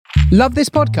Love this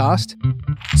podcast?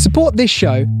 Support this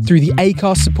show through the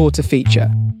Acast supporter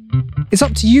feature. It's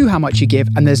up to you how much you give,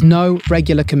 and there's no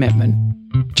regular commitment.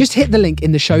 Just hit the link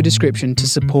in the show description to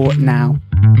support now.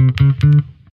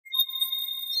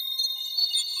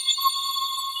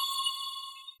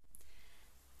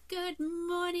 Good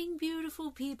morning,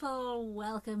 beautiful people.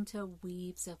 Welcome to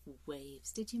Weaves of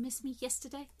Waves. Did you miss me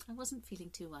yesterday? I wasn't feeling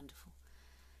too wonderful.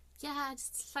 Yeah,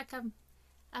 it's like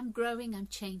I'm growing, I'm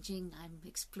changing, I'm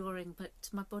exploring, but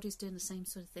my body's doing the same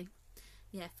sort of thing.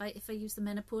 Yeah, if I use the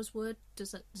menopause word,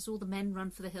 does all the men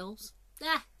run for the hills?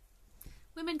 Yeah,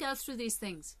 women go through these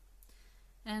things,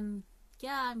 and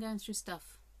yeah, I'm going through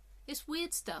stuff. It's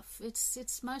weird stuff.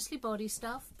 It's mostly body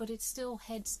stuff, but it's still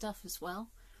head stuff as well.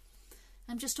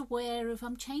 I'm just aware of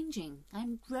I'm changing,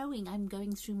 I'm growing, I'm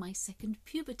going through my second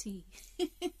puberty.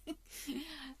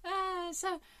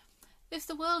 So if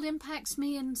the world impacts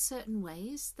me in certain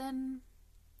ways, then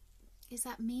is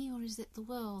that me or is it the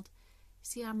world?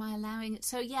 See, am I allowing it?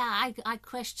 So yeah, I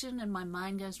question and my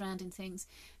mind goes around in things.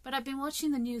 But I've been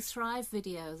watching the new Thrive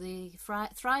video, the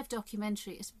Thrive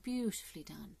documentary. It's beautifully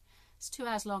done. It's 2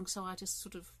 hours long, so I just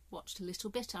sort of watched a little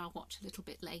bit. I'll watch a little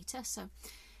bit later.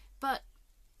 But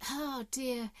oh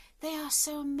dear, they are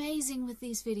so amazing with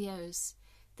these videos.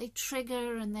 They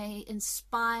trigger and they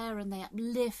inspire and they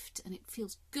uplift, and it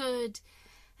feels good,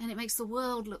 and it makes the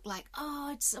world look like,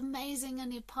 oh, it's amazing,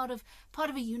 and you're part of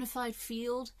a unified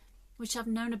field, which I've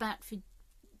known about for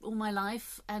all my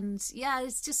life. And yeah,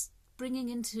 it's just bringing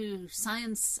into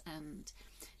science and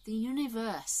the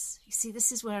universe. You see,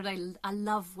 this is where I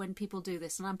love when people do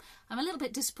this, and I'm a little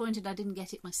bit disappointed I didn't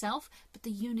get it myself. But the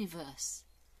universe,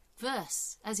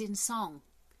 verse as in song,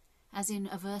 as in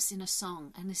a verse in a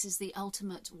song, and this is the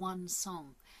ultimate one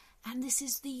song, and this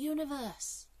is the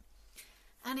universe.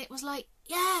 And it was like,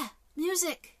 yeah,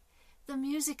 music, the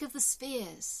music of the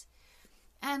spheres.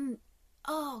 And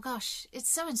oh gosh, it's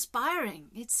so inspiring,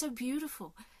 it's so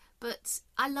beautiful. But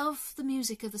I love the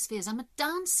music of the spheres. I'm a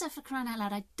dancer, for crying out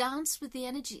loud. I dance with the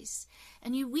energies,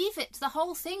 and you weave it. The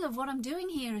whole thing of what I'm doing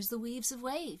here is the weaves of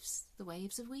waves, the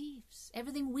waves of weaves.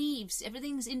 Everything weaves,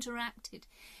 everything's interacted.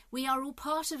 We are all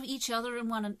part of each other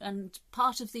and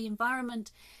part of the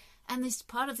environment, and this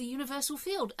part of the universal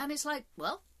field. And it's like,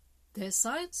 well, there's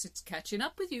science. It's catching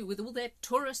up with you with all their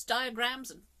torus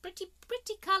diagrams and pretty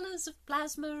colours of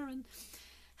plasma, and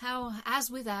how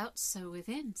as without, so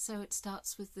within. So it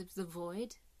starts with the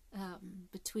void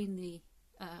between the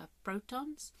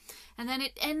protons, and then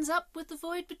it ends up with the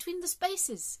void between the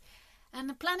spaces and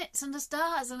the planets and the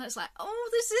stars, and it's like, oh,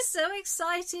 this is so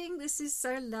exciting, this is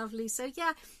so lovely. So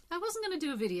yeah, I wasn't going to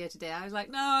do a video today. I was like,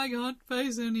 no, I can't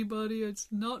face anybody, it's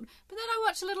not. But then I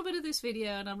watched a little bit of this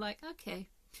video and I'm like, okay,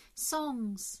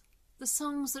 songs, the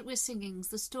songs that we're singing,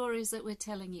 the stories that we're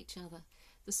telling each other,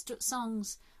 the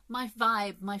songs, my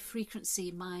vibe, my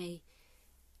frequency,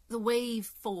 the wave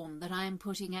form that I am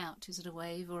putting out. Is it a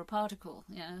wave or a particle?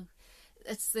 You know,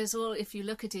 there's all. If you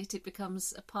look at it, it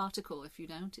becomes a particle. If you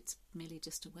don't, it's merely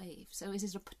just a wave. So is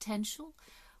it a potential,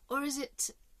 or is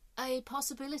it a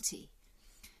possibility?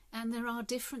 And there are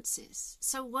differences.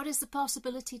 So what is the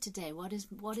possibility today? What is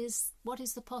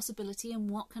the possibility, and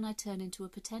what can I turn into a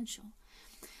potential?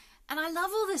 And I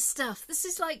love all this stuff. This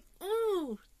is like,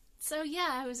 ooh. So yeah,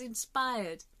 I was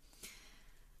inspired.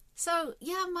 So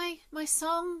yeah, my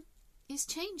song is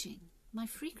changing. My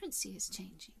frequency is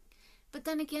changing. But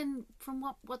then again, from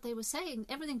what they were saying,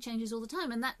 everything changes all the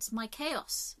time, and that's my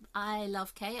chaos. I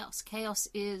love chaos. Chaos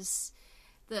is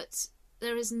that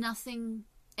there is nothing,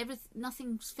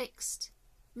 nothing's fixed,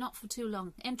 not for too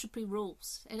long. Entropy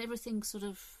rules, and everything sort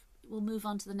of will move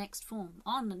on to the next form,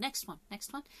 on the next one.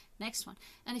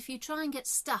 And if you try and get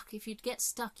stuck, you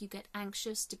get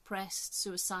anxious, depressed,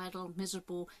 suicidal,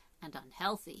 miserable, and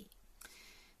unhealthy.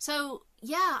 So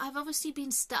yeah, I've obviously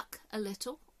been stuck a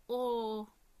little, or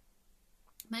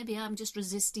maybe I'm just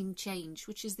resisting change,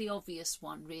 which is the obvious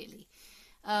one, really.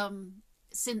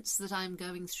 Since that I'm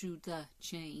going through the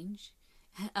change,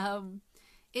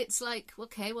 it's like,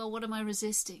 okay, well, what am I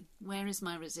resisting? Where is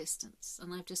my resistance?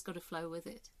 And I've just got to flow with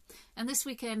it. And this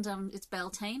weekend, it's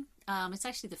Beltane. It's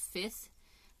actually the 5th.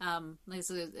 There's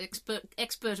an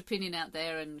expert opinion out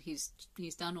there, and he's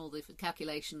done all the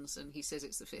calculations, and he says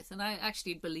it's the 5th. And I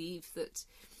actually believe that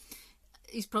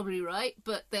he's probably right,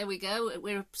 but there we go.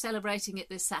 We're celebrating it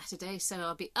this Saturday, so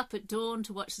I'll be up at dawn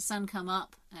to watch the sun come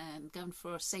up and going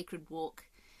for a sacred walk.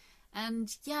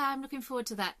 And yeah, I'm looking forward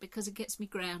to that because it gets me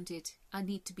grounded. I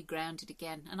need to be grounded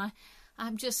again. And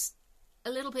I'm just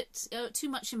a little bit too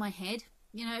much in my head.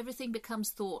 You know, everything becomes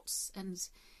thoughts, and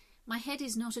my head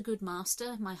is not a good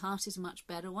master. My heart is a much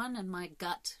better one, and my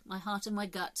heart and my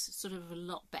gut sort of a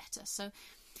lot better. So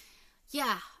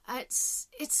yeah, it's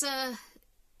a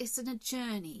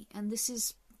journey, and this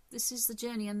is the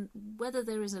journey. And whether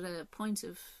there is a point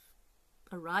of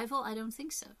arrival, I don't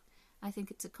think so. I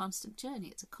think it's a constant journey.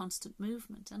 It's a constant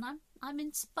movement, and I'm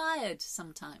inspired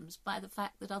sometimes by the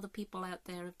fact that other people out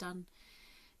there have done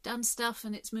stuff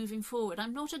and it's moving forward.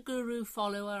 I'm not a guru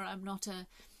follower.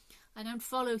 I don't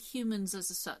follow humans as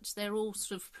such. They're all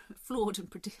sort of flawed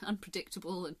and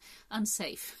unpredictable and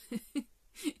unsafe.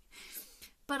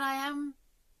 But I am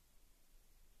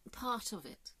part of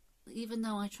it. Even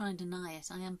though I try and deny it,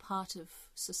 I am part of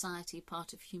society,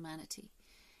 part of humanity.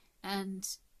 And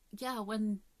yeah,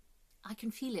 when I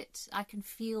can feel it, I can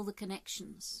feel the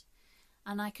connections,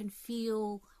 and I can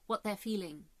feel what they're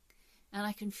feeling, and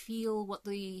I can feel what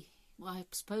I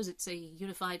suppose it's a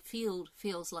unified field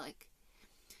feels like.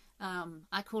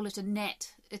 I call it a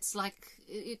net. It's like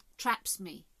it traps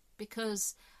me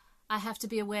because I have to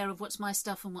be aware of what's my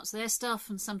stuff and what's their stuff,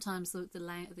 and sometimes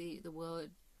the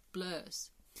word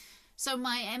blurs. So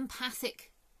my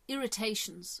empathic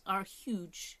irritations are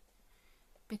huge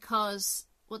because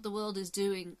what the world is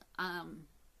doing,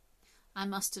 I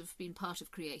must have been part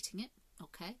of creating it.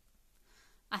 Okay,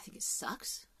 I think it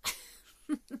sucks.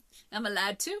 I'm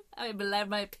allowed to. I'm allowed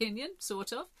my opinion,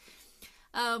 sort of.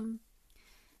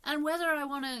 And whether I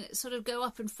want to sort of go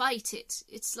up and fight it,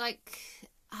 it's like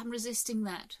I'm resisting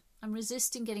that. I'm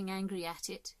resisting getting angry at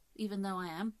it, even though I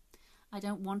am. I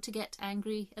don't want to get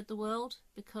angry at the world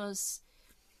because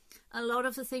a lot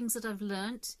of the things that I've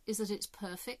learnt is that it's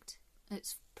perfect.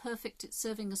 It's perfect. It's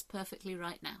serving us perfectly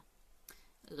right now.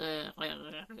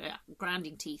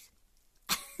 Grinding teeth.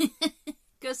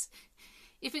 Because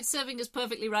if it's serving us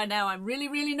perfectly right now, I'm really,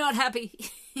 really not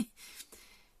happy.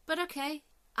 But okay,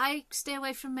 I stay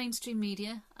away from mainstream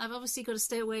media. I've obviously got to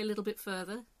stay away a little bit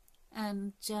further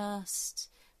and just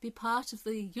be part of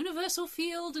the universal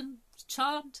field and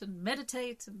chant and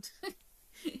meditate and...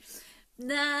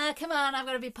 Nah, come on, I've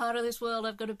got to be part of this world.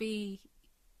 I've got to be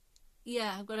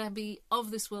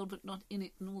of this world, but not in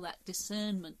it, and all that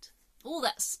discernment, all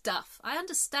that stuff. I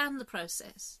understand the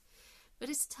process, but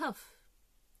it's tough.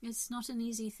 It's not an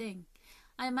easy thing.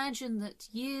 I imagine that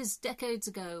decades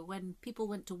ago, when people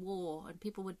went to war and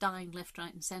people were dying left,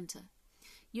 right and centre,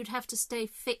 you'd have to stay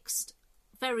fixed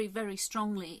very, very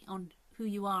strongly on who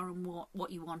you are and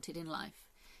what you wanted in life,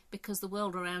 because the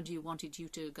world around you wanted you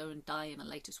to go and die in a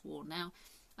latest war. Now,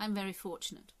 I'm very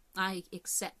fortunate. I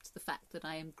accept the fact that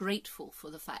I am grateful for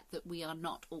the fact that we are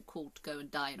not all called to go and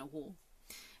die in a war.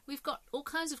 We've got all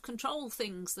kinds of control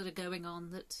things that are going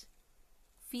on that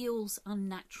feels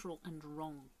unnatural and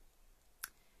wrong.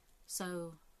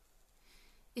 So,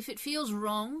 if it feels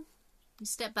wrong, you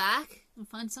step back and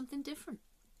find something different.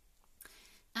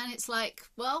 And it's like,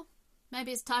 well,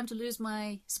 maybe it's time to lose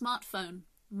my smartphone,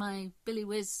 my Billy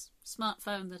Whiz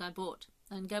smartphone that I bought,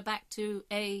 and go back to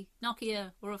a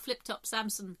Nokia or a flip-top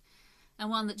Samsung, and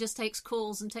one that just takes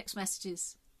calls and text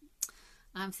messages.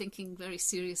 I'm thinking very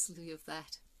seriously of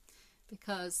that,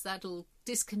 because that'll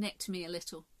disconnect me a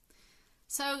little.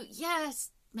 So,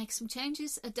 yes, make some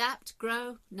changes, adapt,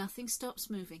 grow. Nothing stops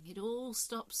moving. It all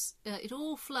stops, it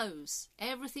all flows.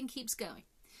 Everything keeps going.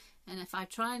 And if I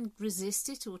try and resist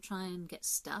it or try and get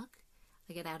stuck,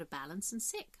 I get out of balance and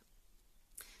sick.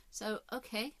 So,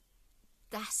 okay,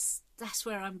 that's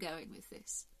where I'm going with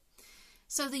this.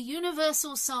 So the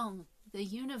universal song, the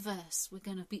universe, we're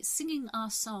going to be singing our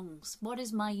songs. What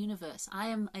is my universe? I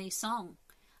am a song.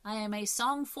 I am a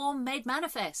song form made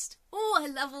manifest. Oh, I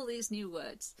love all these new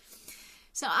words.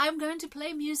 So I'm going to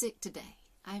play music today.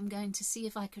 I'm going to see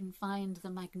if I can find the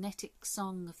magnetic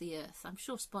song of the earth. I'm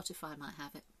sure Spotify might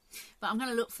have it. But I'm going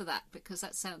to look for that because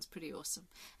that sounds pretty awesome.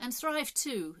 And Thrive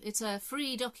 2, it's a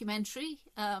free documentary.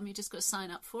 You just got to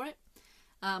sign up for it.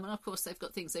 And of course they've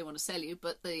got things they want to sell you,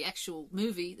 but the actual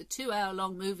movie, the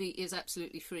 2-hour-long movie, is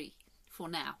absolutely free for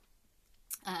now.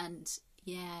 And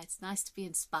yeah, it's nice to be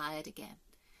inspired again.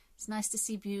 It's nice to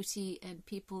see beauty and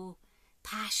people,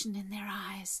 passion in their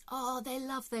eyes. Oh, they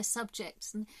love their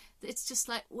subjects. And it's just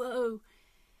like, whoa.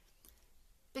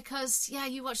 Because, yeah,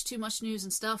 you watch too much news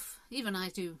and stuff. Even I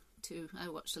do, too. I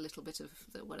watched a little bit of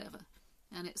the whatever.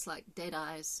 And it's like dead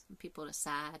eyes and people are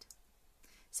sad.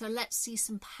 So let's see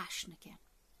some passion again.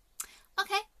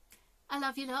 Okay, I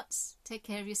love you lots. Take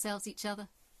care of yourselves, each other,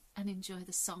 and enjoy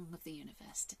the song of the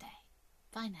universe today.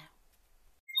 Bye now.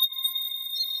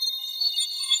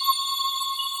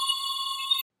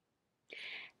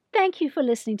 Thank you for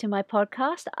listening to my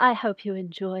podcast. I hope you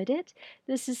enjoyed it.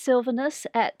 This is Sylvanus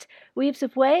at Weaves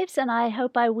of Waves, and I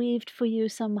hope I weaved for you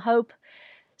some hope,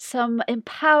 some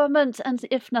empowerment, and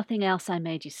if nothing else, I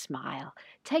made you smile.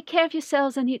 Take care of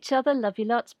yourselves and each other. Love you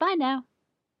lots. Bye now.